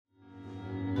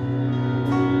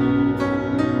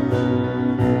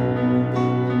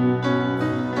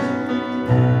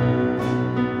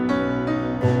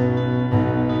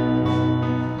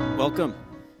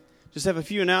Just have a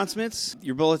few announcements.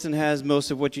 Your bulletin has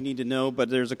most of what you need to know, but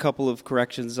there's a couple of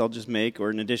corrections I'll just make, or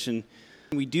in addition.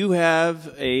 We do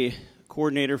have a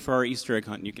coordinator for our Easter egg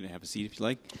hunt. You can have a seat if you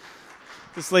like.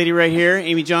 This lady right here,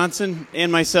 Amy Johnson,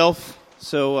 and myself.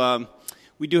 So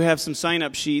we do have some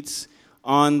sign-up sheets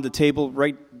on the table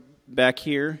right back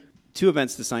here. 2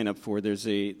 events to sign up for. There's,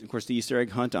 of course, the Easter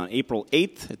egg hunt on April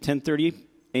 8th at 10:30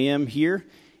 a.m. here.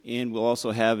 And we'll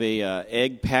also have a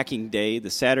egg packing day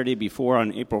the Saturday before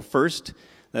on April 1st.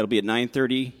 That'll be at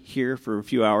 9:30 here for a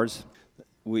few hours.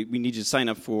 We need you to sign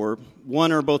up for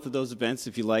one or both of those events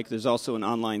if you like. There's also an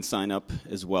online sign-up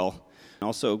as well.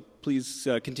 Also, please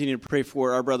continue to pray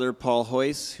for our brother Paul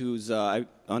Hoyce, who's, I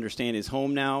understand, is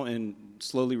home now and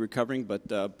slowly recovering.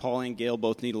 But Paul and Gail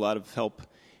both need a lot of help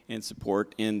and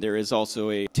support. And there is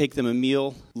also a Take Them a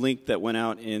Meal link that went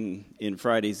out in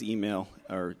Friday's email,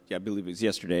 or I believe it was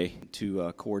yesterday,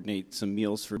 to coordinate some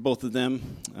meals for both of them.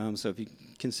 So if you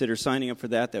consider signing up for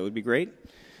that, that would be great.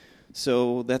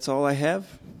 So that's all I have.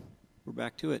 We're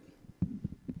back to it.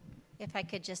 If I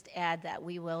could just add that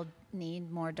we will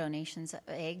need more donations of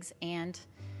eggs and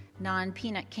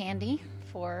non-peanut candy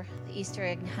for the Easter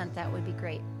egg hunt, that would be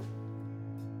great.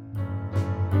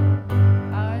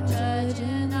 Our judge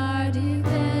and our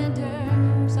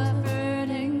defender suffered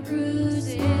and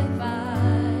crucified.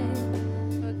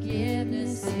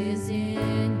 Forgiveness is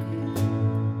in you.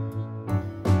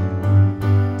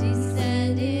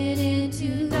 Descended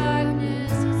into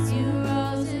darkness, you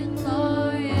rose in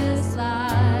glorious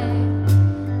light.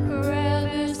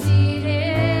 Forever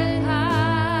seated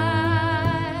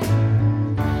high.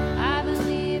 I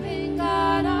believe in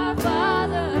God our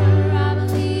Father. I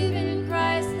believe in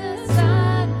Christ the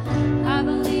Son. I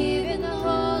believe in the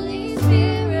Holy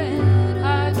Spirit.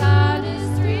 Our God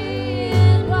is three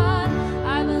in one.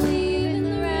 I believe in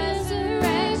the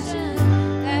resurrection,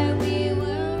 that we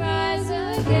will rise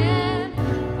again.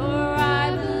 For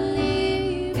I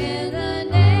believe in the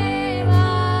name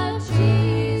of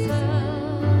Jesus.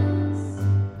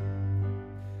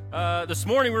 This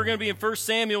morning we're going to be in 1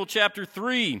 Samuel chapter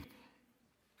 3.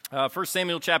 1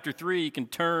 Samuel chapter 3, you can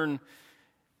turn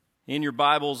in your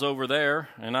Bibles over there,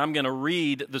 and I'm going to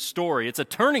read the story. It's a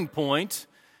turning point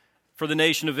for the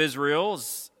nation of Israel,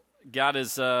 as God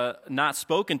has not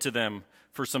spoken to them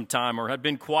for some time, or had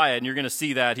been quiet, and you're going to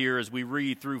see that here as we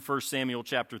read through 1 Samuel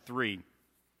chapter 3.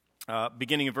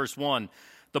 Beginning in verse 1.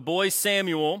 The boy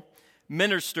Samuel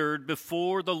ministered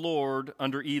before the Lord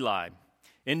under Eli.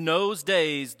 In those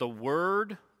days, the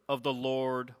word of the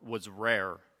Lord was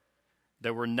rare.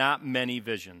 There were not many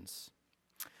visions.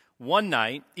 One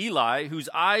night, Eli, whose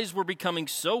eyes were becoming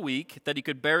so weak that he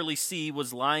could barely see,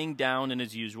 was lying down in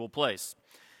his usual place.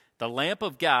 The lamp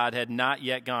of God had not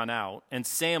yet gone out, and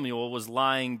Samuel was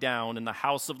lying down in the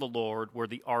house of the Lord where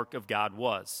the ark of God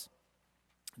was.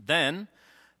 Then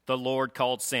the Lord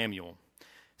called Samuel.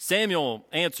 Samuel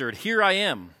answered, "Here I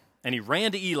am." And he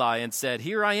ran to Eli and said,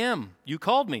 "Here I am. You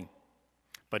called me."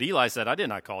 But Eli said, "I did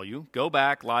not call you. Go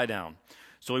back, lie down."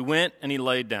 So he went and he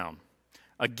laid down.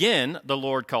 Again, the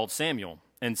Lord called Samuel.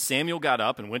 And Samuel got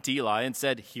up and went to Eli and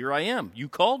said, "Here I am. You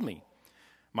called me."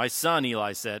 "My son,"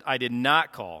 Eli said, "I did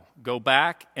not call. Go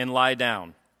back and lie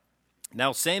down."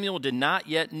 Now Samuel did not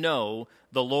yet know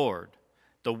the Lord.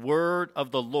 The word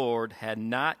of the Lord had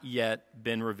not yet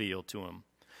been revealed to him.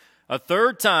 A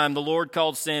third time the Lord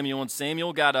called Samuel, and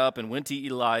Samuel got up and went to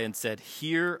Eli and said,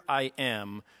 "Here I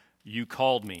am. You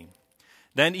called me."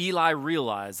 Then Eli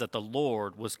realized that the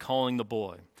Lord was calling the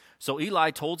boy. So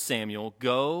Eli told Samuel,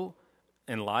 "Go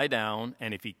and lie down,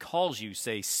 and if he calls you,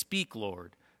 say, 'Speak,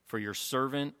 Lord, for your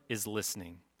servant is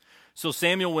listening.'" So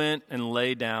Samuel went and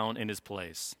lay down in his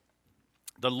place.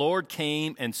 The Lord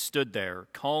came and stood there,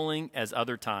 calling as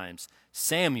other times,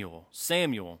 "Samuel,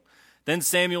 Samuel." Then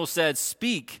Samuel said,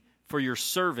 "Speak, for your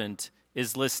servant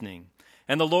is listening."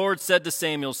 And the Lord said to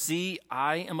Samuel, "See,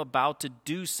 I am about to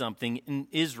do something in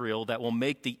Israel that will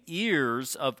make the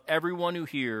ears of everyone who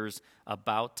hears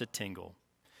about to tingle.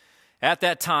 At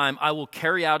that time, I will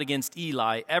carry out against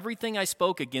Eli everything I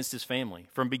spoke against his family,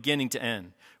 from beginning to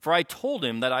end. For I told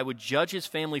him that I would judge his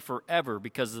family forever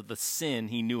because of the sin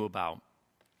he knew about.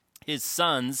 His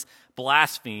sons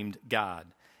blasphemed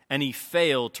God, and he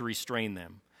failed to restrain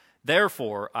them.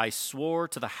 Therefore, I swore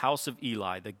to the house of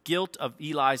Eli, the guilt of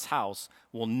Eli's house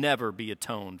will never be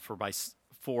atoned for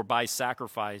by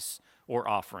sacrifice or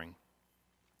offering."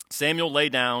 Samuel lay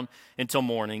down until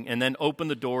morning and then opened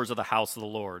the doors of the house of the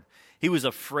Lord. He was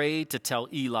afraid to tell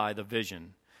Eli the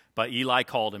vision, but Eli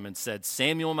called him and said,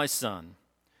 "Samuel, my son."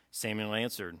 Samuel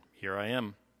answered, "Here I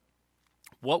am."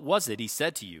 "What was it he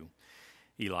said to you?"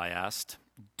 Eli asked.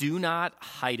 "Do not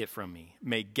hide it from me.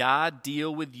 May God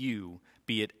deal with you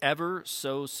be it ever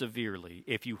so severely,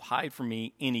 if you hide from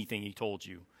me anything he told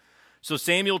you." So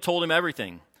Samuel told him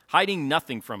everything, hiding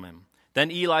nothing from him.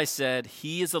 Then Eli said,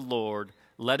 "He is the Lord.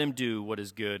 Let him do what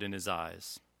is good in his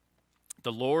eyes."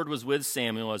 The Lord was with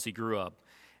Samuel as he grew up,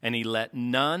 and he let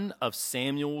none of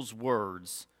Samuel's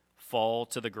words fall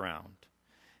to the ground.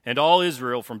 And all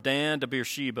Israel, from Dan to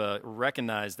Beersheba,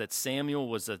 recognized that Samuel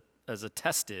was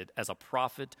attested as a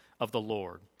prophet of the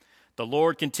Lord. The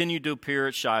Lord continued to appear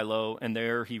at Shiloh, and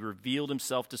there he revealed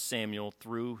himself to Samuel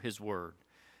through his word.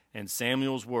 And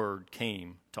Samuel's word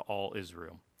came to all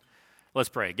Israel. Let's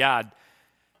pray. God,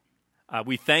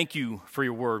 we thank you for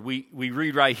your word. We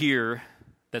read right here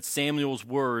that Samuel's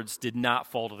words did not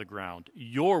fall to the ground.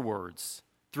 Your words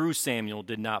through Samuel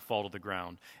did not fall to the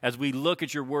ground. As we look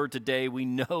at your word today, we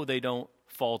know they don't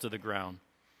fall to the ground.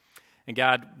 And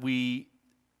God, we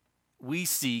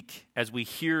seek, as we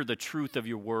hear the truth of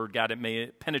your word, God, it may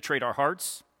penetrate our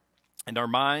hearts and our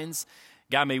minds.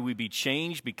 God, may we be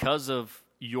changed because of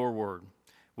your word.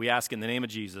 We ask in the name of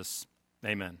Jesus.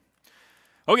 Amen.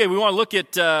 Okay, we want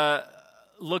to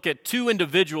look at two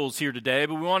individuals here today,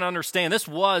 but we want to understand this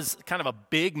was kind of a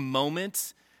big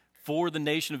moment for the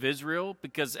nation of Israel,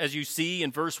 because as you see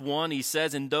in verse 1, he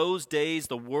says, "In those days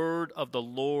the word of the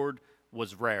Lord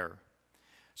was rare."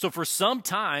 So for some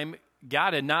time,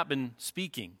 God had not been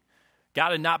speaking.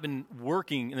 God had not been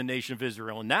working in the nation of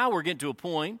Israel. And now we're getting to a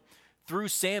point through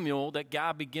Samuel that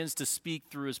God begins to speak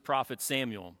through his prophet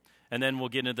Samuel. And then we'll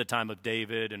get into the time of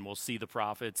David, and we'll see the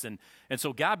prophets. And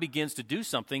so God begins to do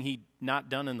something he'd not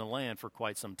done in the land for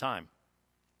quite some time.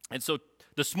 And so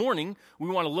this morning, we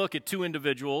want to look at two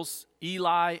individuals,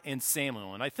 Eli and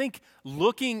Samuel. And I think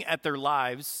looking at their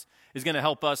lives is going to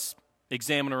help us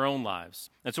examine our own lives.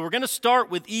 And so we're going to start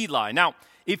with Eli. Now,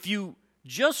 if you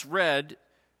just read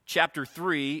chapter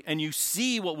 3 and you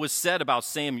see what was said about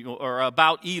Samuel or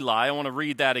about Eli, I want to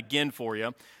read that again for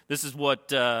you. This is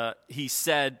what he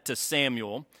said to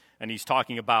Samuel, and he's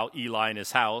talking about Eli and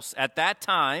his house. "At that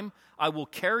time, I will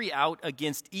carry out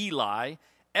against Eli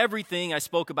everything I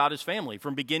spoke about his family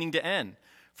from beginning to end.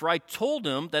 For I told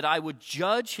him that I would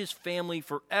judge his family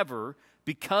forever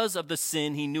because of the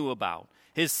sin he knew about.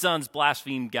 His sons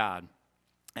blasphemed God,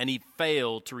 and he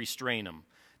failed to restrain them.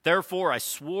 Therefore, I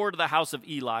swore to the house of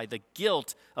Eli, the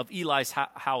guilt of Eli's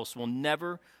house will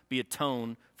never be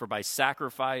atoned for by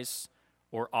sacrifice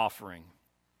or offering."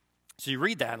 So you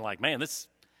read that and like, man,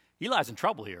 Eli's in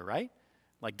trouble here, right?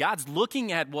 Like God's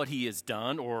looking at what he has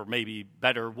done, or maybe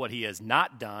better, what he has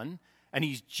not done, and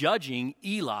he's judging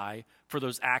Eli for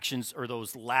those actions or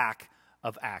those lack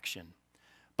of action.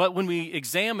 But when we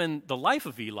examine the life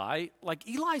of Eli, like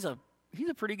he's a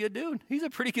pretty good dude. He's a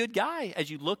pretty good guy as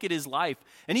you look at his life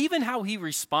and even how he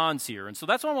responds here. And so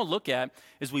that's what I want to look at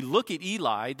as we look at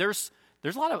Eli. There's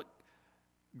a lot of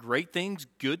great things,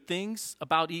 good things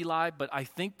about Eli, but I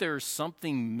think there's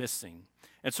something missing.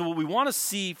 And so what we want to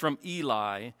see from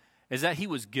Eli is that he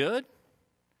was good,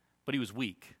 but he was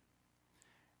weak.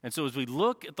 And so as we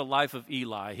look at the life of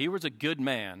Eli, he was a good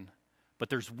man, but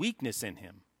there's weakness in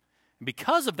him. And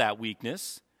because of that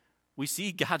weakness, we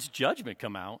see God's judgment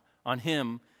come out on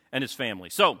him and his family.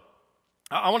 So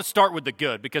I want to start with the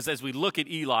good, because as we look at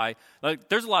Eli,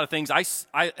 there's a lot of things.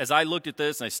 As I looked at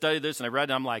this and I studied this and I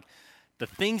read it, I'm like, the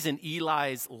things in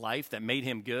Eli's life that made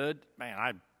him good,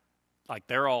 man,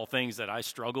 they're all things that I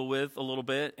struggle with a little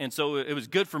bit. And so it was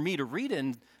good for me to read it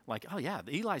and like, oh yeah,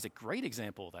 Eli's a great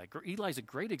example of that. Eli's a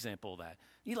great example of that.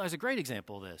 Eli's a great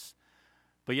example of this.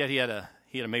 But yet he had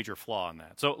a major flaw in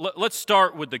that. So let's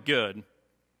start with the good.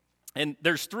 And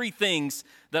there's three things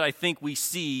that I think we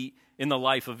see in the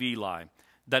life of Eli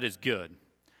that is good.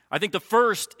 I think the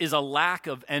first is a lack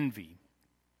of envy.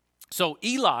 So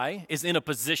Eli is in a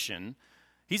position,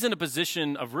 he's in a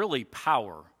position of really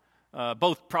power.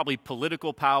 Both probably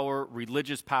political power,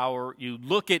 religious power. You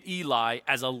look at Eli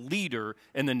as a leader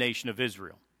in the nation of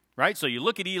Israel, right? So you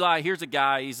look at Eli, here's a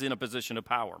guy, he's in a position of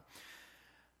power.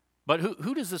 But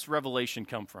who does this revelation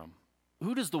come from?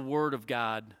 Who does the word of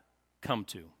God come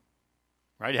to?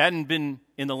 Right? It hadn't been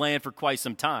in the land for quite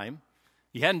some time.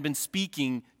 He hadn't been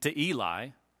speaking to Eli.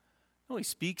 No, he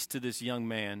speaks to this young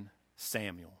man,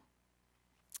 Samuel.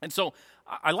 And so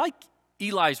I like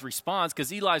Eli's response,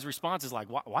 because Eli's response is like,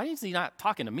 why is he not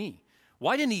talking to me?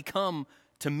 Why didn't he come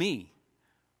to me?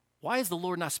 Why is the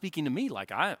Lord not speaking to me?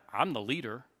 Like, I'm the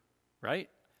leader, right?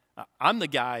 I'm the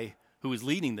guy who is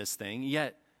leading this thing,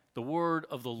 yet the word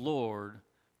of the Lord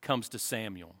comes to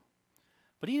Samuel.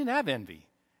 But he didn't have envy.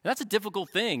 And that's a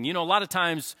difficult thing. You know, a lot of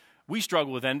times we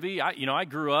struggle with envy. I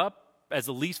grew up as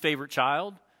the least favorite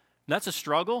child, and that's a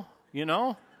struggle, you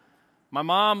know. My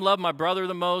mom loved my brother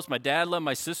the most. My dad loved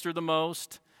my sister the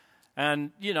most.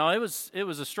 And, it was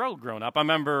a struggle growing up. I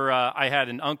remember I had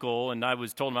an uncle, and I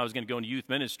told him I was going to go into youth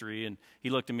ministry, and he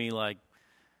looked at me like,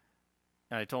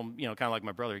 and I told him, kind of like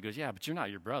my brother. He goes, yeah, but you're not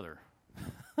your brother.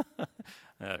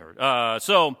 That hurt.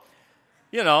 So,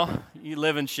 you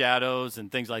live in shadows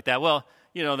and things like that. Well,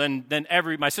 then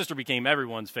my sister became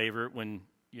everyone's favorite when,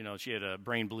 she had a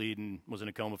brain bleed and was in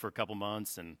a coma for a couple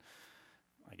months, and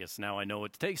I guess now I know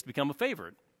what it takes to become a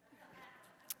favorite.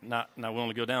 Not willing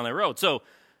to go down that road. So,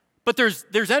 but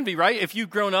there's envy, right? If you've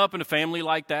grown up in a family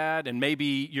like that, and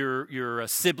maybe your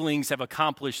siblings have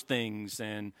accomplished things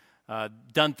and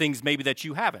done things maybe that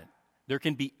you haven't, there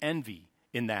can be envy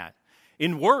in that.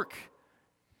 In work,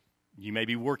 you may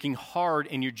be working hard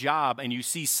in your job, and you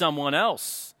see someone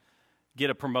else get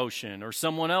a promotion or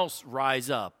someone else rise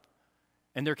up,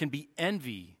 and there can be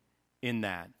envy in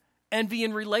that. Envy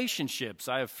in relationships.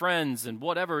 I have friends and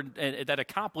whatever that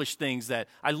accomplish things that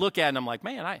I look at and I'm like,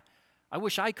 man, I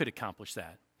wish I could accomplish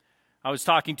that. I was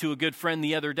talking to a good friend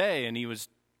the other day, and he was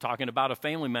talking about a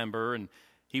family member, and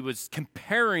he was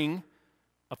comparing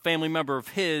a family member of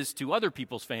his to other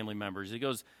people's family members. He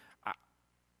goes,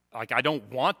 I don't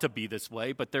want to be this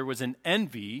way, but there was an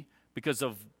envy because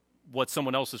of what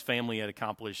someone else's family had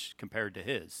accomplished compared to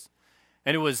his.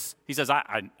 And he says,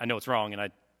 I know it's wrong, and I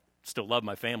still love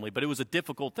my family, but it was a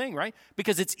difficult thing, right?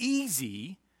 Because it's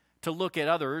easy to look at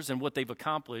others and what they've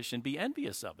accomplished and be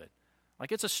envious of it.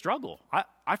 Like, it's a struggle.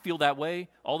 I feel that way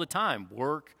all the time.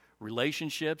 Work,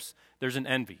 relationships, there's an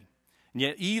envy. And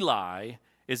yet Eli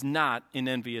is not an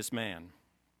envious man.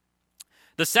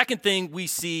 The second thing we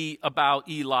see about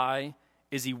Eli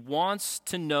is he wants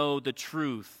to know the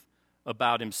truth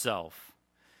about himself.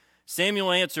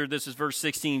 Samuel answered, this is verse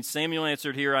 16, Samuel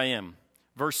answered, here I am.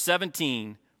 Verse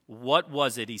 17, what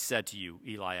was it he said to you,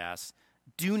 Eli asked.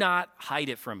 Do not hide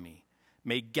it from me.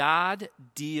 May God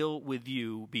deal with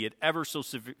you, be it ever so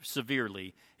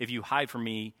severely, if you hide from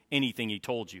me anything he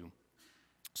told you.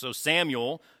 So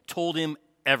Samuel told him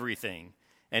everything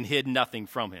and hid nothing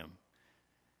from him.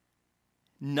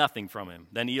 Nothing from him.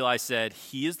 Then Eli said,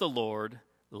 he is the Lord.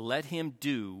 Let him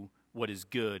do what is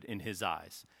good in his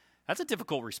eyes. That's a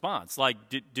difficult response. Like,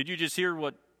 did you just hear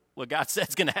what God said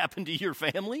is going to happen to your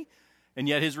family? And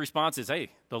yet his response is, hey,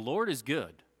 the Lord is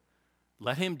good.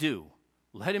 Let him do.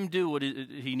 Let him do what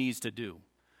he needs to do.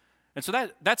 And so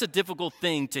that's a difficult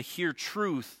thing to hear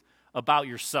truth about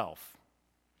yourself.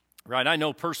 Right? I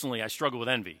know personally I struggle with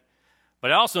envy.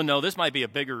 But I also know this might be a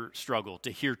bigger struggle,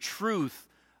 to hear truth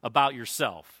about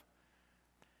yourself.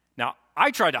 Now,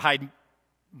 I try to hide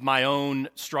my own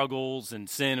struggles and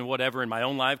sin and whatever in my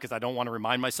own life because I don't want to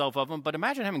remind myself of them. But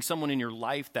imagine having someone in your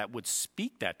life that would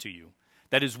speak that to you,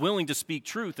 that is willing to speak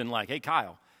truth and like, hey,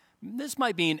 Kyle, this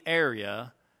might be an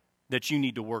area that you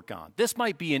need to work on. This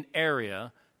might be an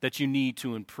area that you need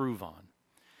to improve on.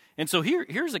 And so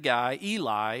here's a guy,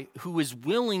 Eli, who is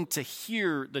willing to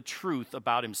hear the truth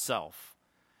about himself.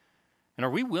 And are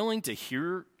we willing to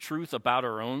hear truth about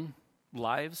our own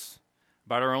lives,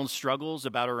 about our own struggles,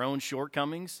 about our own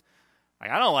shortcomings?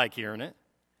 I don't like hearing it.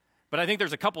 But I think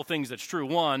there's a couple things that's true.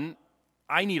 One,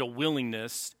 I need a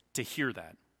willingness to hear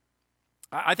that.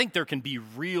 I think there can be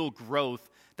real growth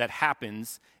that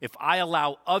happens if I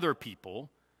allow other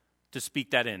people to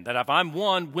speak that in. That if I'm,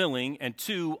 one, willing, and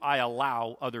two, I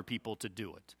allow other people to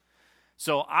do it.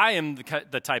 So I am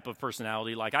the type of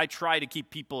personality, like I try to keep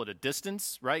people at a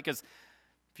distance, right? Because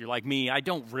if you're like me, I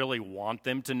don't really want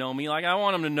them to know me. Like, I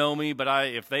want them to know me, but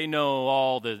if they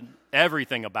know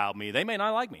everything about me, they may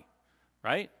not like me,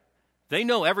 right? They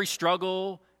know every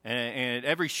struggle and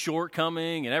every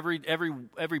shortcoming and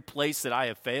every place that I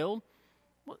have failed.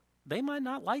 Well, they might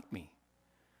not like me.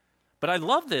 But I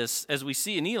love this as we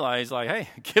see in Eli. He's like, hey,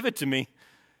 give it to me.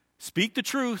 Speak the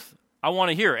truth. I want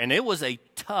to hear. And it was a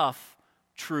tough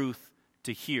truth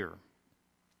to hear.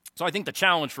 So I think the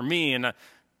challenge for me, and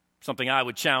something I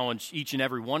would challenge each and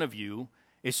every one of you,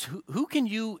 is who can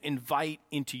you invite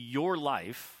into your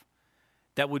life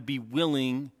that would be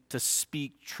willing to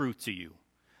speak truth to you?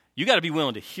 You got to be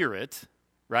willing to hear it,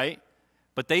 right?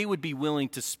 But they would be willing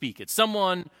to speak it.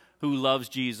 Someone who loves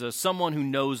Jesus, someone who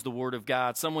knows the Word of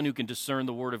God, someone who can discern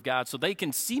the Word of God, so they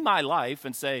can see my life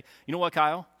and say, you know what,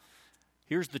 Kyle?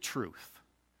 Here's the truth.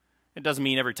 It doesn't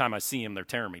mean every time I see them they're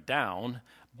tearing me down,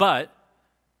 but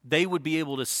they would be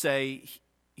able to say,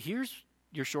 here's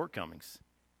your shortcomings.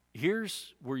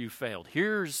 Here's where you failed.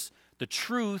 Here's the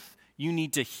truth you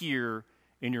need to hear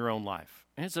in your own life.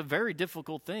 And it's a very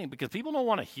difficult thing because people don't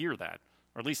want to hear that.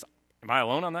 Or at least, am I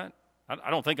alone on that?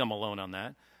 I don't think I'm alone on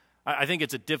that. I think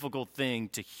it's a difficult thing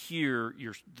to hear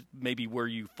maybe where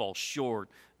you fall short,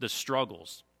 the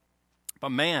struggles. But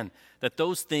man, that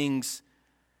those things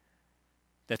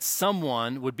that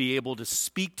someone would be able to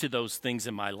speak to those things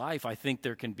in my life, I think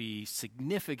there can be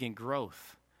significant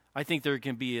growth. I think there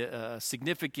can be a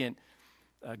significant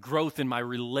growth in my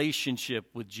relationship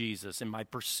with Jesus, in my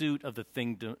pursuit of the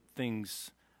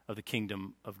things of the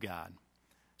kingdom of God.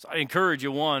 So I encourage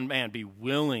you, one, man, be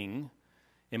willing.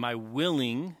 Am I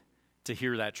willing to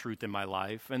hear that truth in my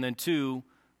life? And then two,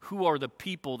 who are the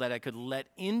people that I could let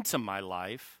into my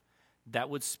life that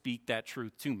would speak that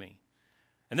truth to me?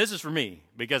 And this is for me,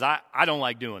 because I don't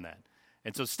like doing that.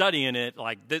 And so studying it,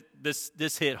 like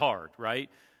this hit hard, right?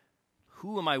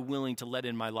 Who am I willing to let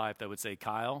in my life that would say,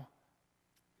 Kyle,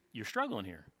 you're struggling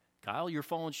here. Kyle, you're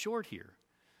falling short here.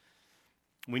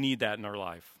 We need that in our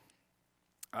life.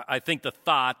 I think the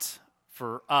thought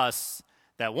for us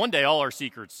that one day all our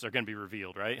secrets are going to be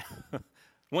revealed, right?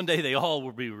 One day they all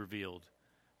will be revealed.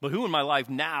 But who in my life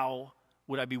now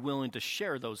would I be willing to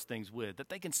share those things with, that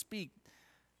they can speak?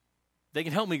 They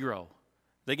can help me grow.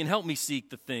 They can help me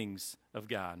seek the things of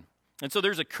God. And so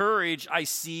there's a courage I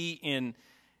see in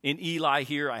Eli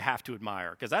here I have to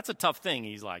admire, because that's a tough thing.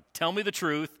 He's like, tell me the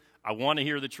truth. I want to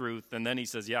hear the truth. And then he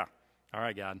says, yeah, all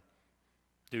right, God,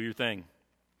 do your thing.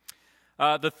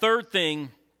 The third thing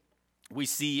we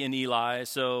see in Eli,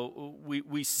 so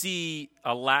we see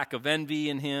a lack of envy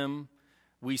in him.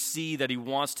 We see that he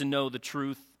wants to know the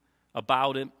truth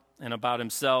about it and about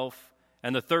himself.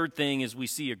 And the third thing is we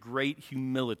see a great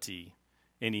humility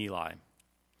in Eli.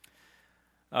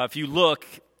 If you look,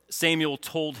 Samuel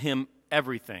told him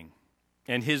everything.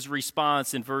 And his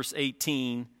response in verse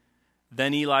 18,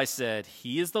 then Eli said,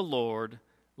 he is the Lord,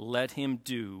 let him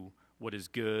do what is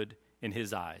good in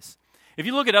his eyes. If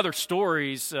you look at other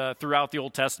stories throughout the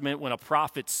Old Testament, when a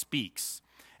prophet speaks,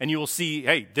 and you will see,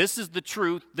 hey, this is the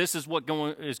truth, this is what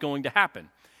is going to happen.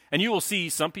 And you will see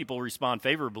some people respond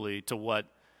favorably to what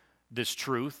this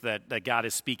truth that God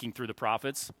is speaking through the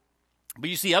prophets. But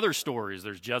you see other stories.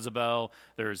 There's Jezebel,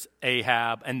 there's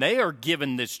Ahab, and they are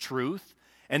given this truth,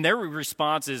 and their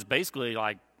response is basically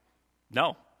like,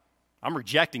 no, I'm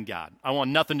rejecting God. I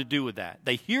want nothing to do with that.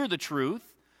 They hear the truth,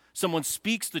 someone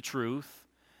speaks the truth,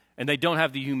 and they don't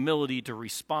have the humility to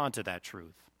respond to that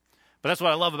truth. But that's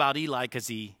what I love about Eli, because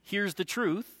he hears the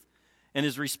truth, and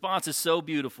his response is so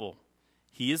beautiful.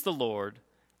 He is the Lord,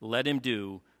 let him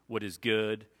do what is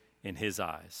good in his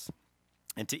eyes.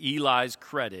 And to Eli's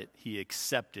credit, he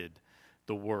accepted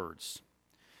the words.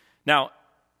 Now,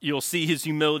 you'll see his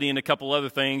humility in a couple other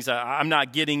things. I'm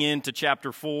not getting into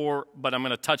chapter 4, but I'm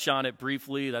going to touch on it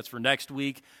briefly. That's for next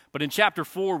week. But in chapter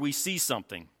 4, we see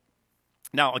something.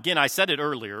 Now, again, I said it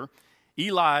earlier.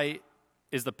 Eli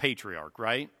is the patriarch,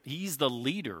 right? He's the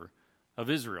leader of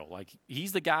Israel. Like,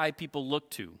 he's the guy people look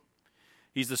to.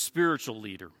 He's the spiritual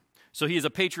leader. So he is a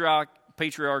patriarch,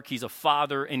 he's a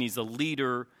father, and he's a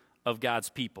leader of God's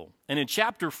people. And in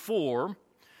chapter 4,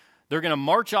 they're going to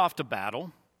march off to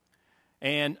battle,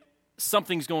 and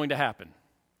something's going to happen.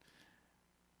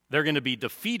 They're going to be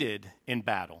defeated in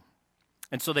battle.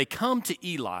 And so they come to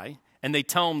Eli, and they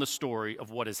tell him the story of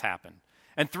what has happened.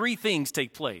 And three things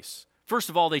take place. First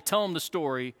of all, they tell him the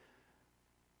story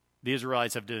the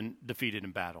Israelites have been defeated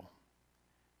in battle.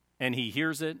 And he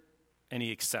hears it, and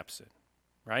he accepts it,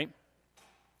 right?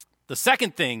 The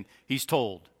second thing he's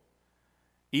told,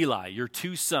 Eli, your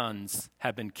 2 sons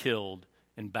have been killed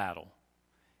in battle.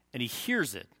 And he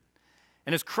hears it.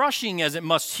 And as crushing as it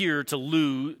must hear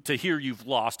to hear you've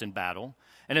lost in battle,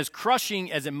 and as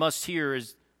crushing as it must hear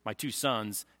is my 2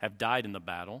 sons have died in the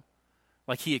battle,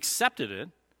 like he accepted it,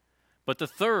 but the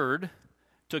third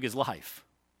took his life.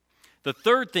 The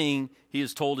third thing he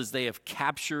is told is they have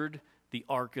captured the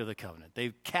Ark of the Covenant.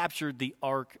 They've captured the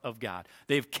Ark of God.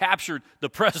 They've captured the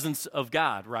presence of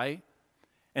God, right?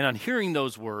 And on hearing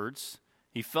those words,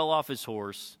 he fell off his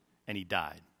horse and he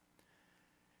died.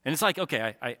 And it's like,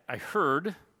 okay, I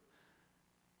heard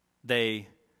they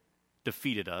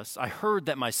defeated us. I heard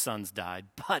that my sons died,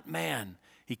 but man,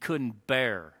 he couldn't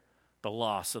bear the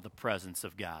loss of the presence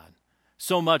of God.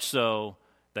 So much so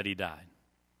that he died.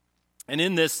 And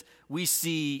in this, we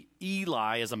see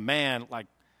Eli as a man, like,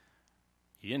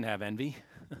 he didn't have envy.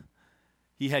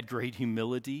 He had great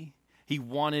humility. He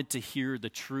wanted to hear the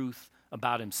truth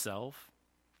about himself.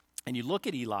 And you look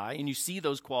at Eli and you see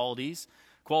those qualities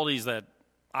that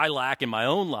I lack in my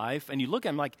own life, and you look at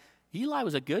him like, Eli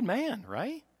was a good man,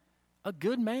 right? A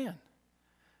good man.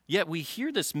 Yet we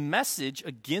hear this message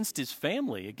against his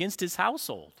family, against his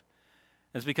household.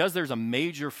 And it's because there's a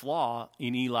major flaw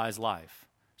in Eli's life.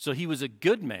 So he was a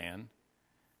good man,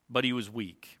 but he was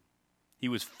weak. He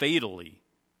was fatally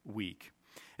weak.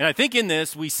 And I think in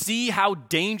this, we see how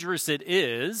dangerous it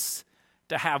is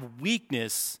to have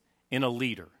weakness in a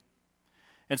leader.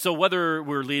 And so whether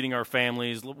we're leading our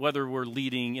families, whether we're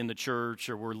leading in the church,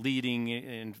 or we're leading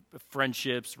in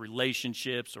friendships,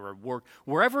 relationships, or at work,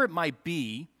 wherever it might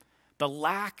be, the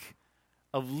lack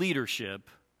of leadership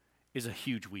is a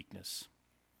huge weakness.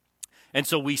 And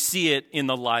so we see it in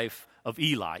the life of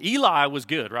Eli. Eli was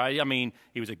good, right? I mean,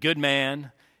 he was a good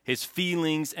man. His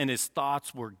feelings and his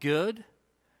thoughts were good,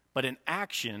 but in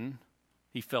action,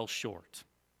 he fell short.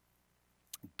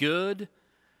 Good,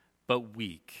 but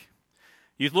weak.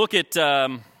 You look at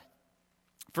 1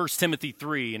 Timothy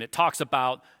 3, and it talks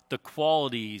about the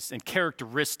qualities and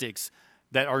characteristics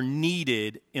that are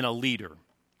needed in a leader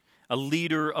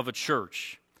of a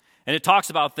church. And it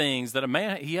talks about things that a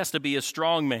man, he has to be a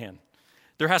strong man.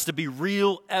 There has to be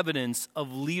real evidence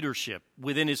of leadership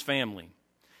within his family.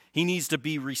 He needs to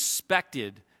be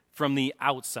respected from the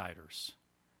outsiders.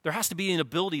 There has to be an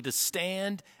ability to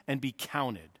stand and be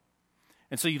counted.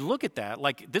 And so you look at that,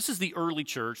 like this is the early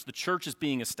church. The church is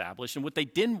being established. And what they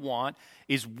didn't want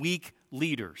is weak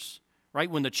leaders, right?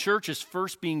 When the church is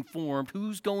first being formed,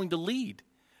 who's going to lead?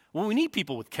 Well, we need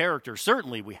people with character.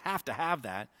 Certainly, we have to have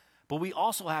that. But we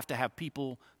also have to have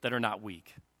people that are not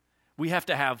weak. We have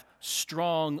to have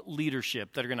strong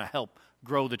leadership that are going to help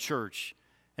grow the church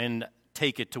and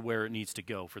take it to where it needs to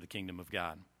go for the kingdom of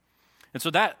God. And so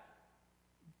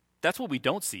that's what we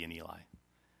don't see in Eli.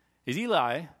 Is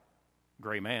Eli,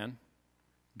 great man,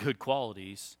 good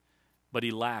qualities, but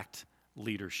he lacked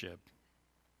leadership.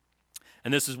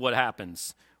 And this is what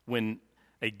happens when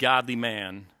a godly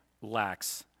man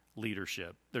lacks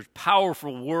leadership. There's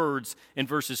powerful words in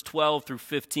verses 12 through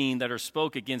 15 that are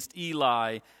spoke against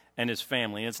Eli and his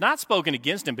family. And it's not spoken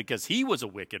against him because he was a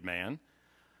wicked man,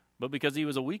 but because he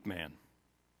was a weak man.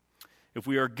 If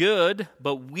we are good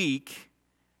but weak,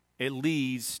 it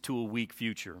leads to a weak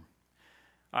future.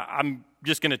 I'm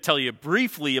just going to tell you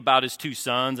briefly about his two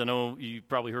sons. I know you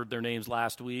probably heard their names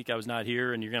last week. I was not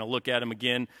here, and you're going to look at them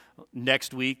again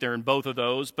next week. They're in both of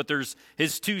those. But there's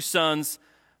his two sons,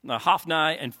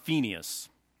 Hophni and Phinehas.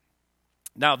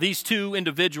 Now, these two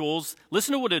individuals,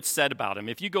 listen to what it said about him.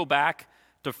 If you go back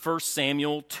to 1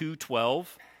 Samuel 2:12,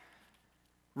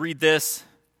 read this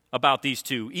about these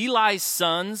two. Eli's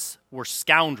sons were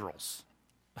scoundrels.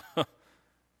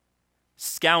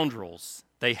 Scoundrels.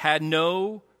 They had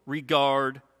no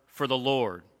regard for the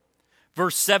Lord.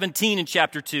 Verse 17 in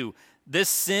chapter 2, this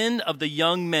sin of the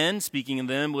young men, speaking of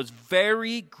them, was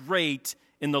very great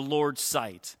in the Lord's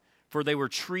sight, for they were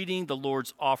treating the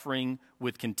Lord's offering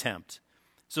with contempt.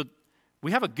 So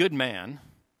we have a good man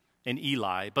in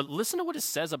Eli, but listen to what it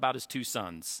says about his two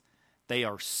sons. They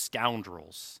are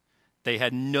scoundrels. They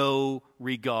had no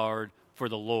regard for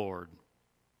the Lord.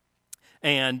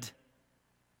 And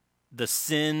the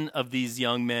sin of these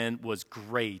young men was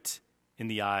great in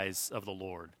the eyes of the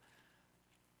Lord.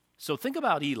 So think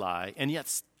about Eli, and yet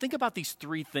think about these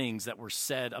three things that were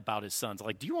said about his sons.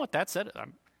 Like, do you want that said?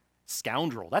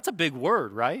 Scoundrel. That's a big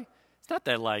word, right? It's not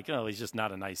that like, oh, he's just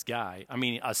not a nice guy. I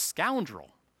mean, a scoundrel.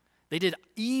 They did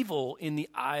evil in the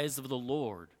eyes of the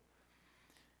Lord.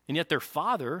 And yet their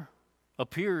father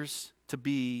appears to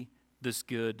be this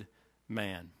good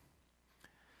man.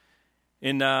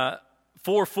 In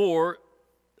 4:4,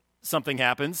 something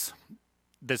happens.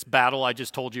 This battle I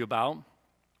just told you about.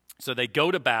 So they go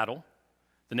to battle,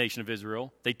 the nation of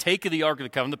Israel. They take the Ark of the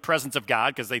Covenant, the presence of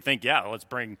God, because they think, yeah, let's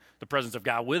bring the presence of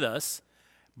God with us.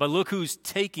 But look who's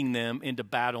taking them into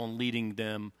battle and leading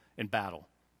them in battle.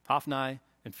 Hophni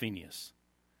and Phinehas.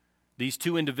 These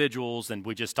two individuals, and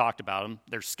we just talked about them,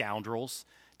 they're scoundrels.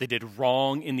 They did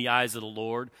wrong in the eyes of the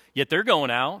Lord. Yet they're going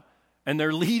out and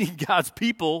they're leading God's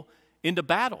people into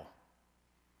battle.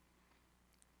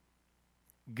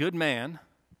 Good man,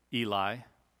 Eli,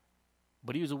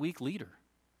 but he was a weak leader.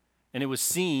 And it was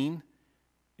seen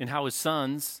in how his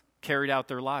sons carried out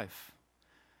their life.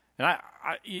 And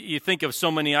you think of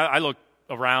so many, I look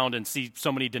around and see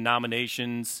so many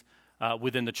denominations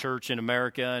within the church in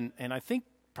America, and I think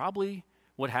probably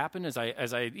what happened as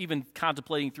I even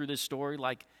contemplating through this story,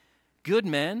 like good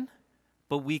men,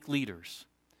 but weak leaders.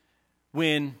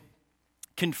 When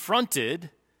confronted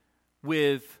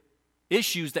with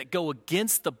issues that go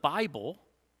against the Bible,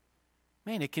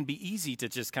 man, it can be easy to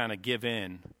just kind of give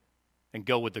in and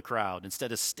go with the crowd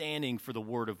instead of standing for the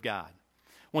Word of God.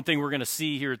 One thing we're going to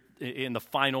see here in the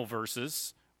final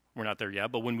verses, we're not there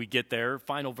yet, but when we get there,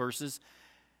 final verses,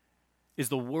 is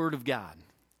the Word of God.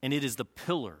 And it is the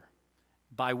pillar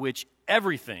by which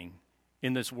everything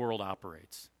in this world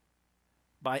operates,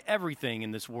 by everything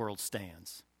in this world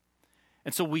stands.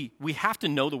 And so we have to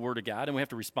know the Word of God, and we have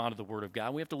to respond to the Word of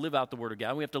God. We have to live out the Word of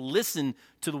God. We have to listen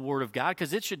to the Word of God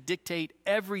because it should dictate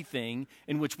everything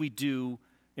in which we do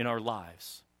in our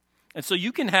lives. And so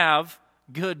you can have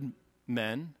good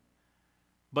men,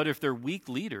 but if they're weak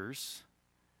leaders,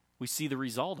 we see the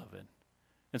result of it.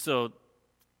 And so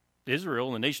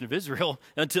Israel, the nation of Israel,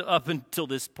 up until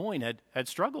this point had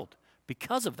struggled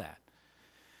because of that.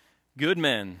 Good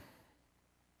men.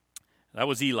 That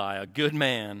was Eli, a good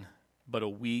man, but a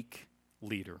weak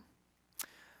leader.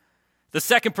 The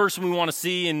second person we want to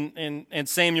see in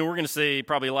Samuel, we're going to say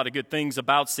probably a lot of good things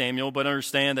about Samuel, but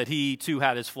understand that he too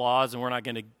had his flaws, and we're not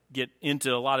going to get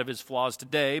into a lot of his flaws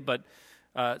today, but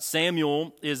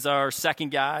Samuel is our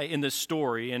second guy in this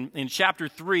story. And in chapter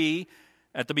 3,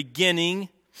 at the beginning,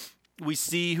 we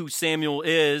see who Samuel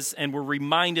is, and we're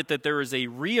reminded that there is a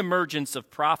reemergence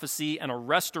of prophecy and a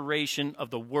restoration of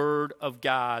the word of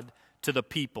God to the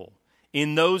people.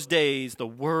 In those days, the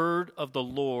word of the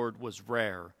Lord was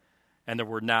rare, and there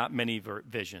were not many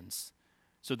visions.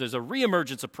 So there's a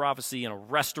reemergence of prophecy and a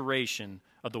restoration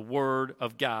of the word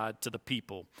of God to the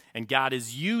people. And God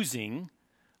is using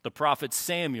the prophet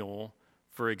Samuel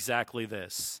for exactly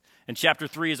this. And chapter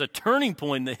 3 is a turning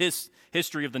point in the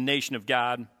history of the nation of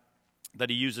God, that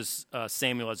he uses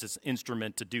Samuel as his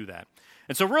instrument to do that.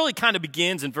 And so it really kind of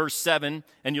begins in verse 7,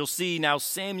 and you'll see now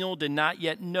Samuel did not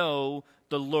yet know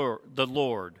the Lord.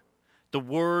 The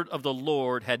word of the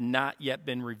Lord had not yet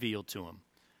been revealed to him.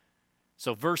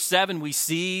 So verse 7, we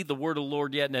see the word of the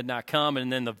Lord yet had not come,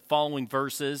 and then the following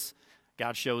verses,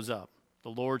 God shows up. The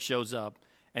Lord shows up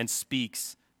and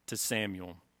speaks to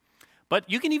Samuel. But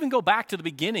you can even go back to the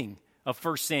beginning of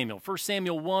 1 Samuel. 1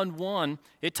 Samuel 1:1,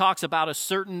 it talks about a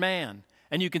certain man.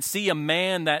 And you can see a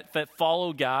man that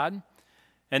followed God.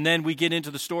 And then we get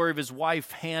into the story of his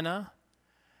wife, Hannah.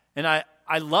 And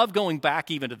I love going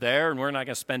back even to there, and we're not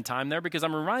going to spend time there, because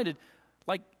I'm reminded,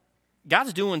 like,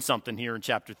 God's doing something here in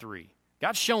chapter 3.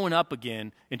 God's showing up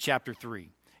again in chapter 3.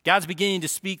 God's beginning to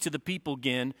speak to the people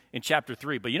again in chapter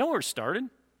 3. But you know where it started?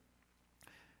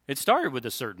 It started with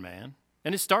a certain man.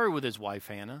 And it started with his wife,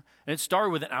 Hannah. And it started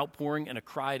with an outpouring and a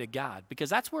cry to God, because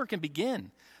that's where it can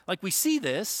begin. Like, we see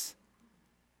this,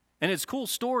 and it's a cool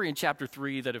story in chapter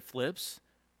 3 that it flips,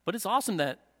 but it's awesome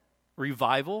that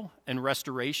revival and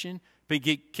restoration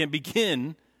can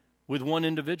begin with one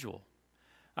individual.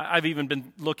 I've even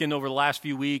been looking over the last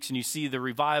few weeks, and you see the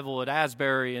revival at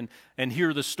Asbury and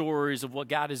hear the stories of what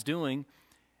God is doing,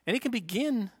 and it can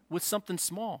begin with something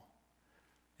small.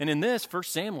 And in this, 1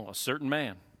 Samuel, a certain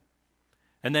man.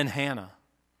 And then Hannah.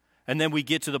 And then we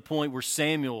get to the point where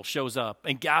Samuel shows up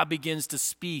and God begins to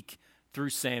speak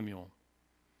through Samuel.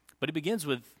 But it begins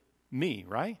with me,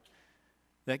 right?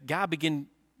 That God begin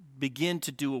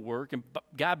to do a work and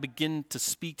God begin to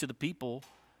speak to the people.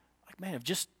 Like, man, if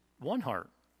just one heart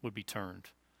would be turned.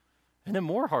 And then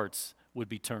more hearts would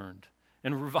be turned.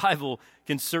 And revival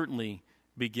can certainly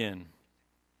begin.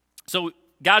 So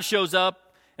God shows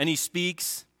up and he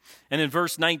speaks. And in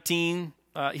verse 19,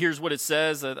 here's what it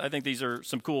says. I think these are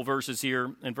some cool verses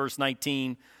here. In verse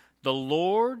 19, the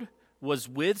Lord was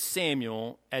with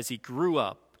Samuel as he grew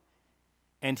up,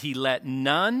 and he let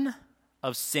none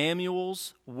of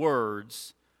Samuel's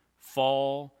words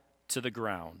fall to the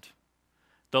ground.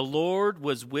 The Lord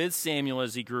was with Samuel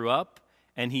as he grew up,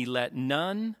 and he let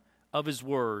none of his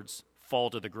words fall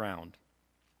to the ground.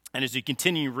 And as you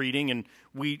continue reading, and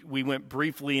we went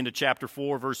briefly into chapter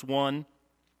 4, verse 1,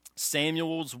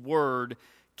 Samuel's word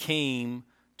came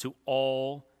to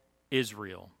all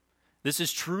Israel. This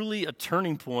is truly a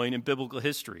turning point in biblical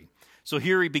history. So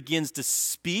here he begins to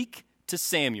speak to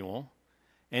Samuel,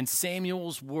 and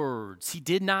Samuel's words, he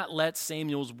did not let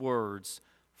Samuel's words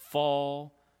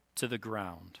fall to the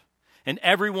ground. And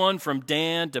everyone from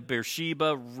Dan to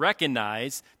Beersheba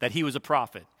recognized that he was a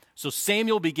prophet. So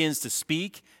Samuel begins to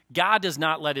speak. God does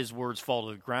not let his words fall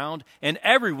to the ground. And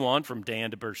everyone from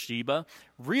Dan to Beersheba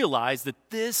realized that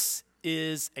this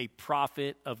is a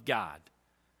prophet of God.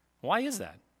 Why is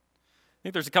that? I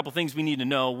think there's a couple things we need to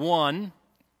know. One,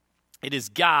 it is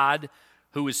God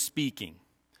who is speaking.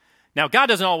 Now, God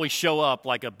doesn't always show up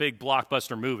like a big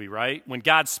blockbuster movie, right? When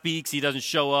God speaks, he doesn't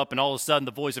show up and all of a sudden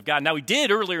the voice of God. Now, he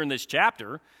did earlier in this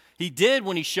chapter. He did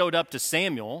when he showed up to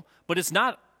Samuel, but it's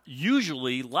not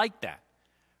usually like that,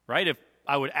 right? If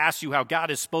I would ask you how God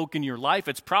has spoken in your life,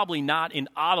 it's probably not an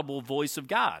audible voice of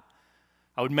God.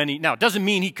 Now, it doesn't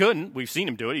mean he couldn't. We've seen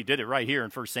him do it. He did it right here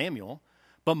in 1 Samuel.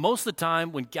 But most of the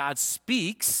time when God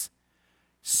speaks,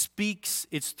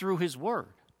 it's through his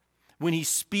word. When he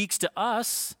speaks to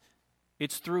us,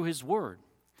 it's through his word.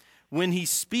 When he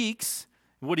speaks,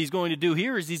 what he's going to do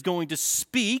here is he's going to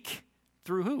speak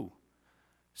through who?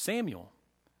 Samuel.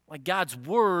 Like God's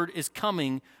word is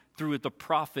coming through the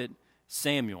prophet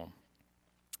Samuel.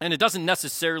 And it doesn't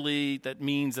necessarily that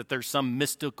means that there's some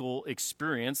mystical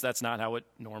experience. That's not how it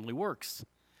normally works.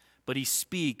 But he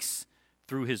speaks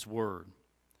through his word.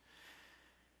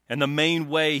 And the main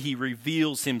way he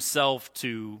reveals himself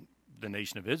to the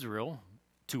nation of Israel,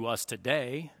 to us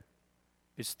today,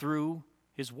 is through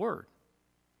his word.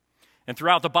 And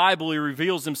throughout the Bible, he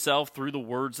reveals himself through the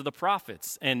words of the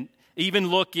prophets. And even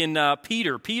look in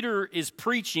Peter. Peter is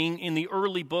preaching in the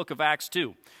early book of Acts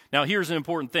 2. Now, here's an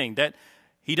important thing, that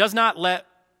he does not let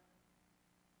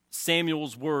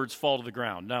Samuel's words fall to the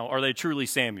ground. Now, are they truly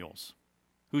Samuel's?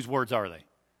 Whose words are they?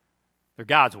 They're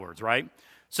God's words, right?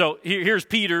 So here's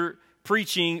Peter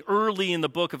preaching early in the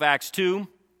book of Acts 2.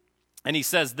 And he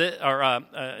says,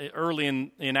 early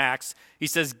in Acts, he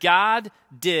says, God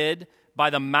did by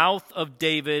the mouth of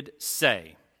David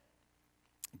say.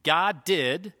 God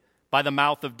did by the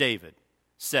mouth of David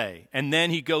say. And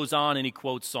then he goes on and he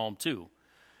quotes Psalm 2.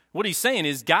 What he's saying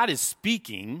is God is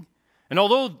speaking, and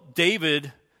although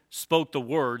David spoke the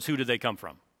words, who did they come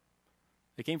from?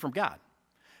 They came from God.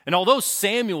 And although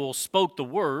Samuel spoke the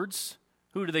words,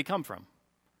 who did they come from?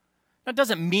 That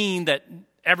doesn't mean that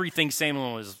everything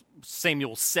Samuel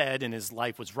said in his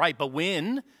life was right, but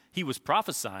when he was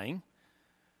prophesying,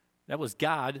 that was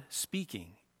God speaking,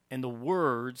 and the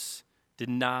words did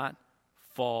not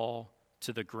fall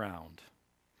to the ground.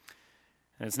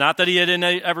 And it's not that he didn't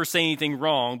ever say anything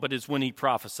wrong, but it's when he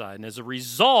prophesied. And as a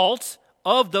result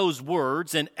of those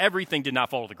words, and everything did not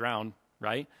fall to the ground,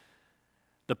 right?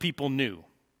 The people knew.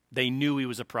 They knew he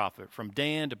was a prophet. From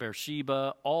Dan to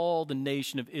Beersheba, all the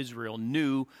nation of Israel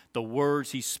knew the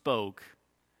words he spoke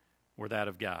were that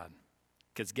of God,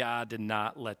 because God did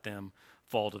not let them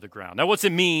fall to the ground. Now, what's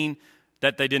it mean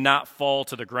that they did not fall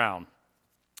to the ground?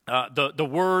 The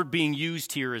word being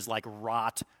used here is like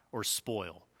rot or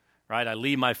spoil, right? I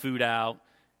leave my food out,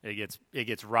 it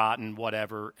gets rotten,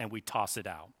 whatever, and we toss it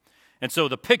out. And so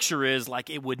the picture is like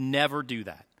it would never do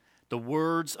that. The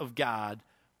words of God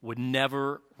would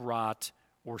never rot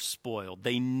or spoil.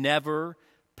 They never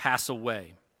pass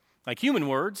away. Like human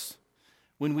words,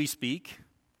 when we speak,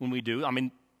 when we do,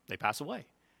 they pass away,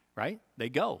 right? They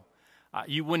go.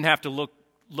 You wouldn't have to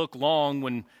look long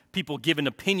when people give an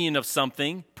opinion of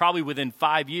something. Probably within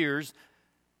 5 years,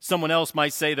 someone else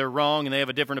might say they're wrong and they have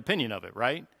a different opinion of it,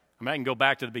 right? I can go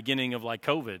back to the beginning of like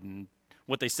COVID and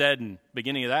what they said in the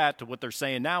beginning of that to what they're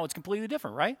saying now. It's completely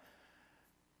different, right?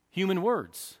 Human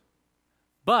words.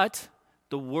 But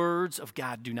the words of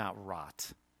God do not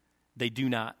rot. They do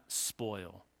not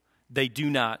spoil. They do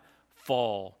not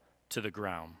fall to the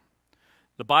ground.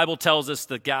 The Bible tells us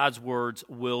that God's words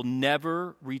will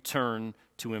never return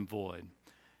to him void.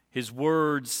 His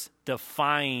words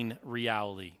define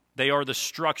reality. They are the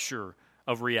structure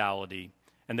of reality,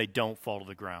 and they don't fall to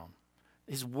the ground.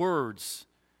 His words,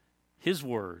 his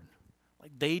word,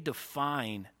 they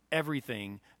define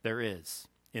everything there is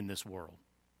in this world.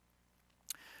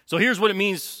 So here's what it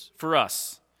means for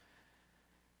us.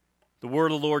 The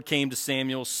word of the Lord came to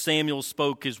Samuel. Samuel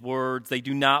spoke his words. They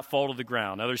do not fall to the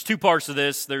ground. Now, there's two parts to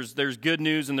this. There's good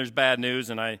news and there's bad news,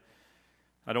 and I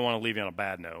don't want to leave you on a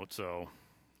bad note, so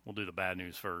we'll do the bad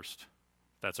news first.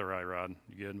 That's all right, Rod.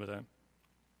 You good with that?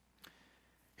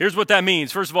 Here's what that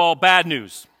means. First of all, bad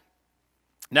news.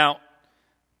 Now,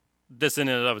 this in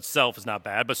and of itself is not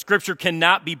bad, but Scripture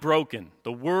cannot be broken.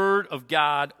 The Word of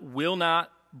God will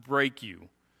not break you.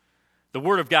 The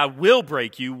Word of God will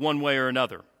break you one way or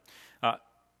another.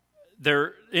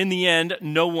 In the end,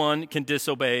 no one can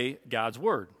disobey God's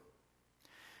Word.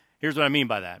 Here's what I mean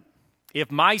by that.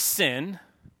 If my sin,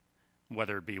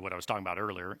 whether it be what I was talking about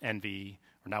earlier, envy,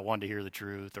 or not wanting to hear the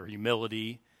truth, or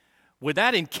humility, when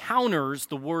that encounters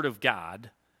the Word of God,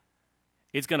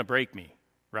 it's going to break me,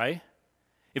 right?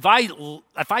 If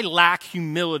I lack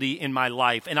humility in my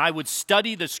life and I would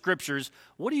study the Scriptures,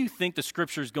 what do you think the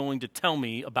Scripture is going to tell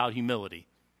me about humility?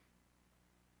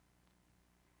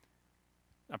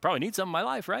 I probably need some in my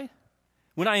life, right?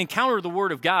 When I encounter the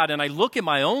Word of God and I look at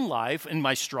my own life and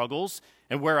my struggles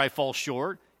and where I fall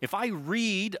short, if I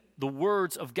read the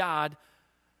words of God,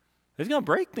 it's going to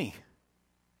break me.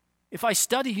 If I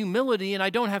study humility and I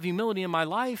don't have humility in my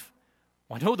life,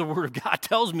 well, I know the Word of God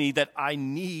tells me that I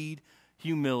need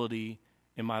humility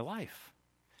in my life.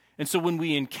 And so when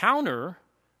we encounter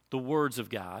the words of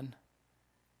God,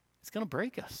 it's going to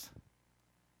break us.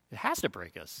 It has to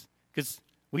break us because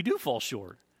we do fall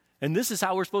short. And this is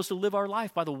how we're supposed to live our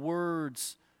life, by the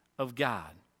words of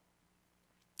God.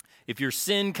 If your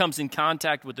sin comes in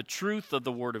contact with the truth of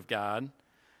the Word of God,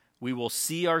 we will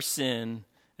see our sin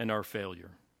and our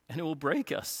failure. And it will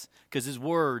break us because His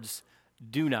words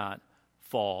do not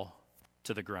fall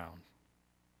to the ground.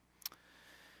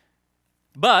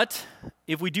 But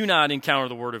if we do not encounter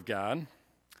the Word of God,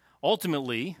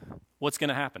 ultimately, what's going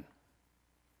to happen?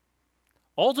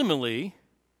 Ultimately,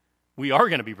 we are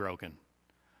going to be broken.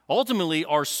 Ultimately,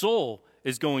 our soul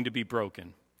is going to be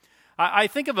broken. I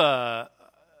think of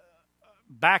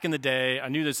back in the day, I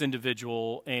knew this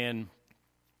individual, and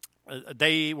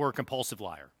they were a compulsive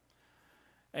liar.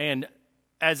 And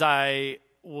as I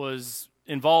was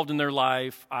involved in their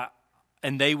life,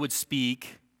 and they would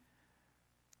speak,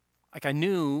 like I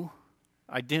knew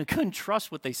couldn't trust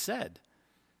what they said.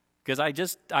 Because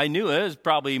I knew it was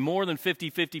probably more than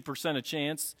 50% a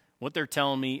chance what they're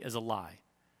telling me is a lie.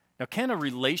 Now, can a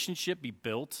relationship be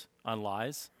built on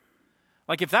lies?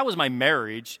 Like if that was my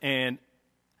marriage and,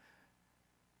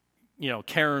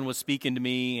 Karen was speaking to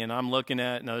me and I'm looking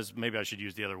at, maybe I should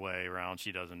use the other way around.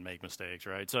 She doesn't make mistakes,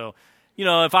 right? So,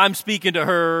 if I'm speaking to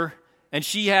her and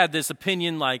she had this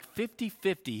opinion like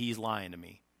 50-50, he's lying to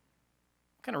me.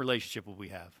 What kind of relationship would we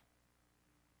have?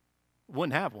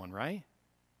 Wouldn't have one, right?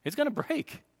 It's going to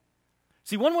break.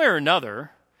 See, one way or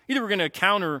another, either we're going to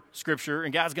counter Scripture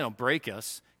and God's going to break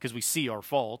us because we see our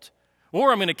fault,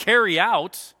 or I'm going to carry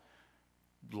out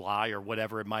lie or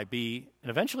whatever it might be, and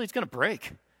eventually it's going to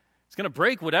break. It's going to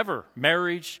break whatever,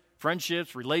 marriage,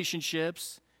 friendships,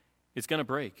 relationships, it's going to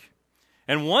break.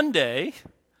 And one day,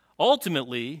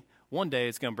 ultimately,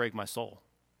 it's going to break my soul.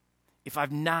 If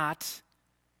I've not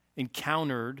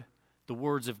encountered the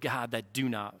words of God that do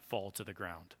not fall to the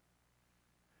ground.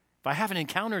 If I haven't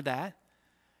encountered that,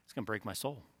 it's going to break my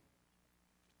soul.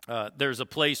 There's a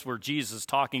place where Jesus is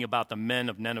talking about the men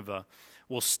of Nineveh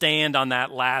will stand on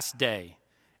that last day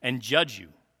and judge you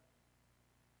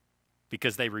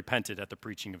because they repented at the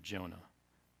preaching of Jonah.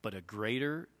 But a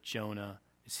greater Jonah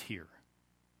is here.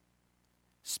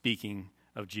 Speaking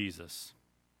of Jesus.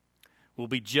 We'll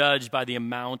be judged by the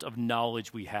amount of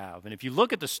knowledge we have. And if you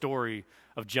look at the story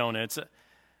of Jonah, it's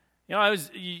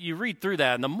you read through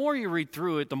that, and the more you read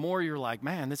through it, the more you're like,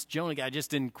 man, this Jonah guy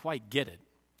just didn't quite get it.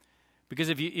 Because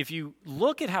if you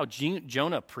look at how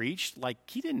Jonah preached, like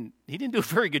he didn't do a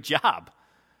very good job.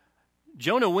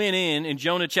 Jonah went in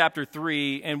Jonah chapter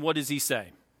 3, and what does he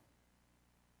say?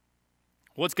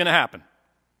 What's going to happen?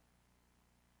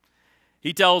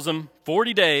 He tells them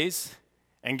 40 days,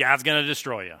 and God's going to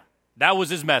destroy you. That was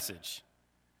his message.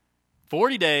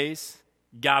 40 days,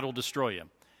 God will destroy you.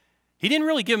 He didn't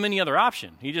really give him any other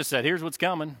option. He just said, here's what's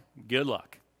coming. Good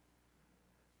luck.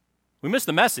 We missed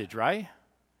the message, right?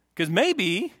 Because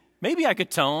maybe I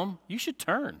could tell him, you should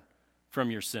turn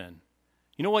from your sin.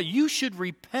 You know what? You should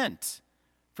repent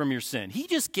from your sin. He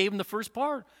just gave him the first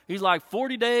part. He's like,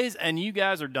 40 days and you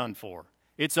guys are done for.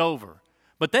 It's over.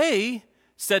 But they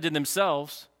said to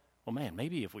themselves, well, man,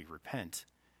 maybe if we repent,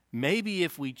 maybe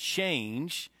if we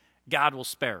change, God will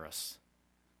spare us.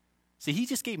 See, he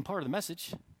just gave them part of the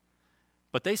message.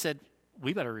 But they said,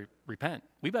 we better repent.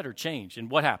 We better change. And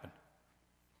what happened?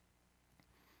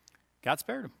 God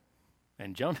spared him.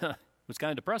 And Jonah was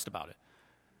kind of depressed about it.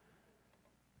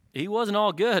 He wasn't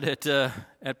all good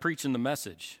at preaching the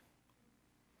message.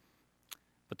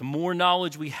 But the more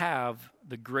knowledge we have,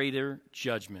 the greater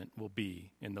judgment will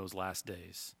be in those last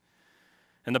days.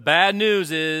 And the bad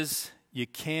news is you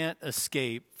can't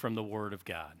escape from the Word of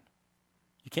God.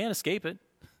 You can't escape it.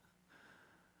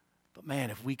 But man,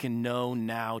 if we can know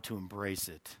now to embrace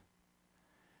it,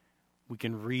 we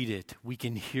can read it, we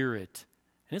can hear it,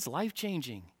 and it's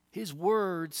life-changing. His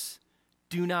words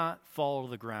do not fall to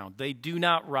the ground. They do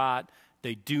not rot.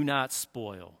 They do not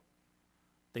spoil.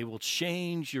 They will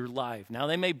change your life. Now,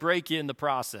 they may break you in the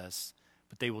process,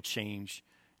 but they will change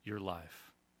your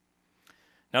life.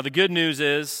 Now, the good news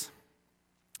is,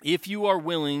 if you are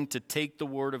willing to take the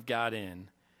Word of God in,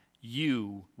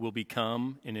 you will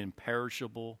become an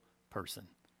imperishable person.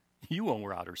 You won't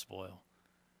rot or spoil.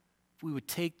 If we would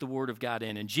take the Word of God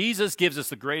in. And Jesus gives us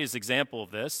the greatest example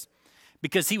of this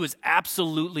because he was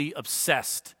absolutely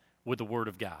obsessed with the Word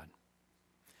of God.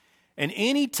 And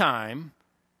any time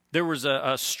there was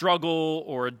a struggle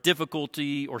or a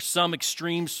difficulty or some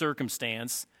extreme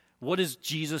circumstance, what is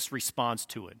Jesus' response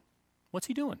to it? What's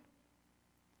he doing?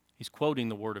 He's quoting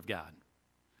the Word of God.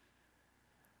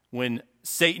 When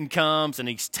Satan comes and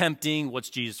he's tempting, what's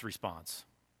Jesus' response?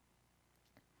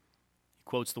 He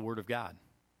quotes the Word of God.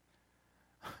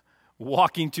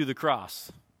 Walking to the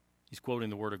cross, he's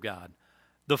quoting the Word of God.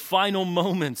 The final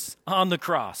moments on the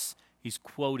cross, he's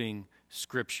quoting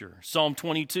Scripture. Psalm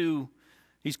 22,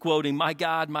 he's quoting, my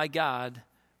God,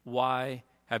 why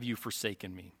have you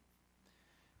forsaken me?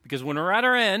 Because when we're at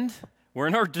our end, we're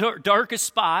in our darkest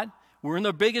spot, we're in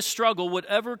the biggest struggle,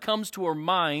 whatever comes to our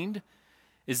mind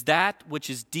is that which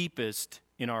is deepest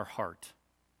in our heart.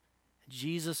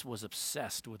 Jesus was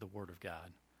obsessed with the Word of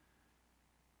God.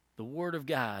 The Word of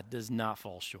God does not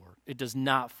fall short. It does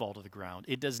not fall to the ground.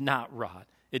 It does not rot.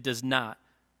 It does not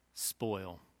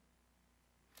spoil.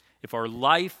 If our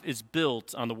life is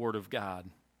built on the Word of God,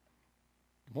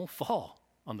 it won't fall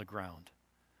on the ground.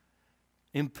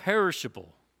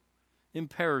 Imperishable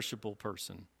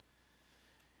person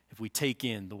if we take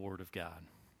in the Word of God.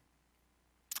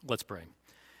 Let's pray.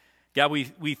 God,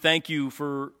 we thank you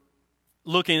for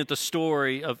looking at the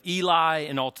story of Eli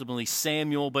and ultimately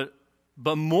Samuel, but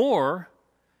more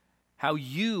how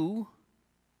you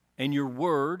and your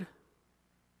Word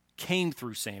came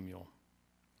through Samuel.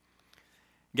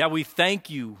 God, we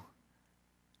thank you,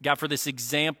 God, for this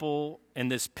example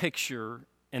and this picture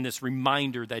and this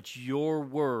reminder that your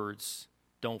words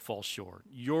don't fall short.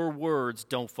 Your words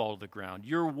don't fall to the ground.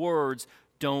 Your words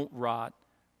don't rot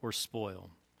or spoil.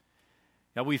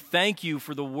 God, we thank you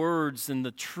for the words and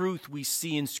the truth we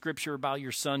see in Scripture about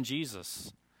your Son,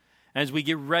 Jesus. As we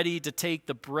get ready to take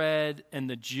the bread and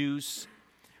the juice,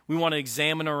 we want to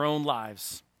examine our own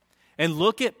lives and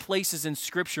look at places in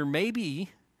Scripture maybe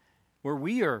where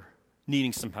we are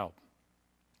needing some help,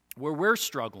 where we're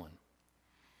struggling.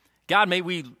 God, may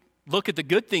we look at the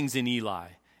good things in Eli,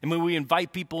 and may we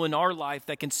invite people in our life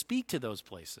that can speak to those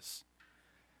places.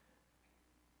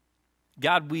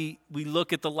 God, we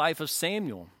look at the life of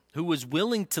Samuel, who was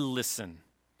willing to listen.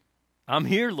 I'm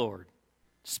here, Lord.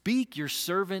 Speak, your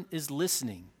servant is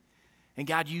listening. And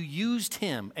God, you used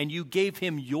him, and you gave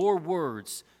him your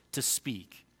words to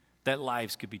speak, that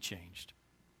lives could be changed.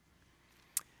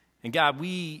 And God,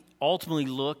 we ultimately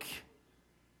look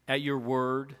at your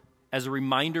word as a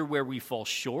reminder where we fall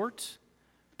short,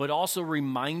 but also a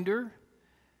reminder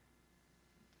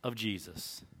of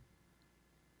Jesus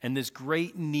and this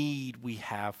great need we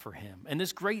have for him and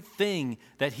this great thing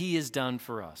that he has done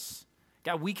for us.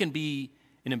 God, we can be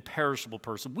an imperishable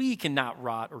person. We cannot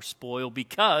rot or spoil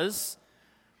because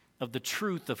of the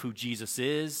truth of who Jesus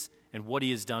is and what he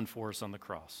has done for us on the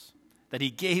cross, that he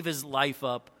gave his life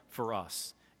up for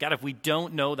us. God, if we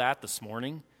don't know that this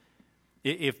morning,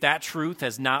 if that truth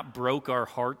has not broke our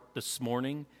heart this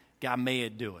morning, God, may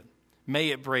it do it. May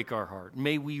it break our heart.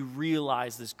 May we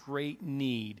realize this great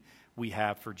need we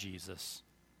have for Jesus.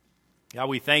 God,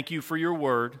 we thank you for your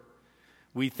word.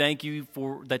 We thank you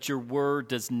for that your word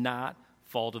does not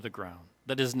fall to the ground,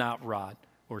 that does not rot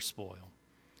or spoil.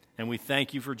 And we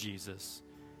thank you for Jesus.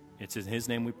 It's in his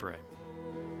name we pray.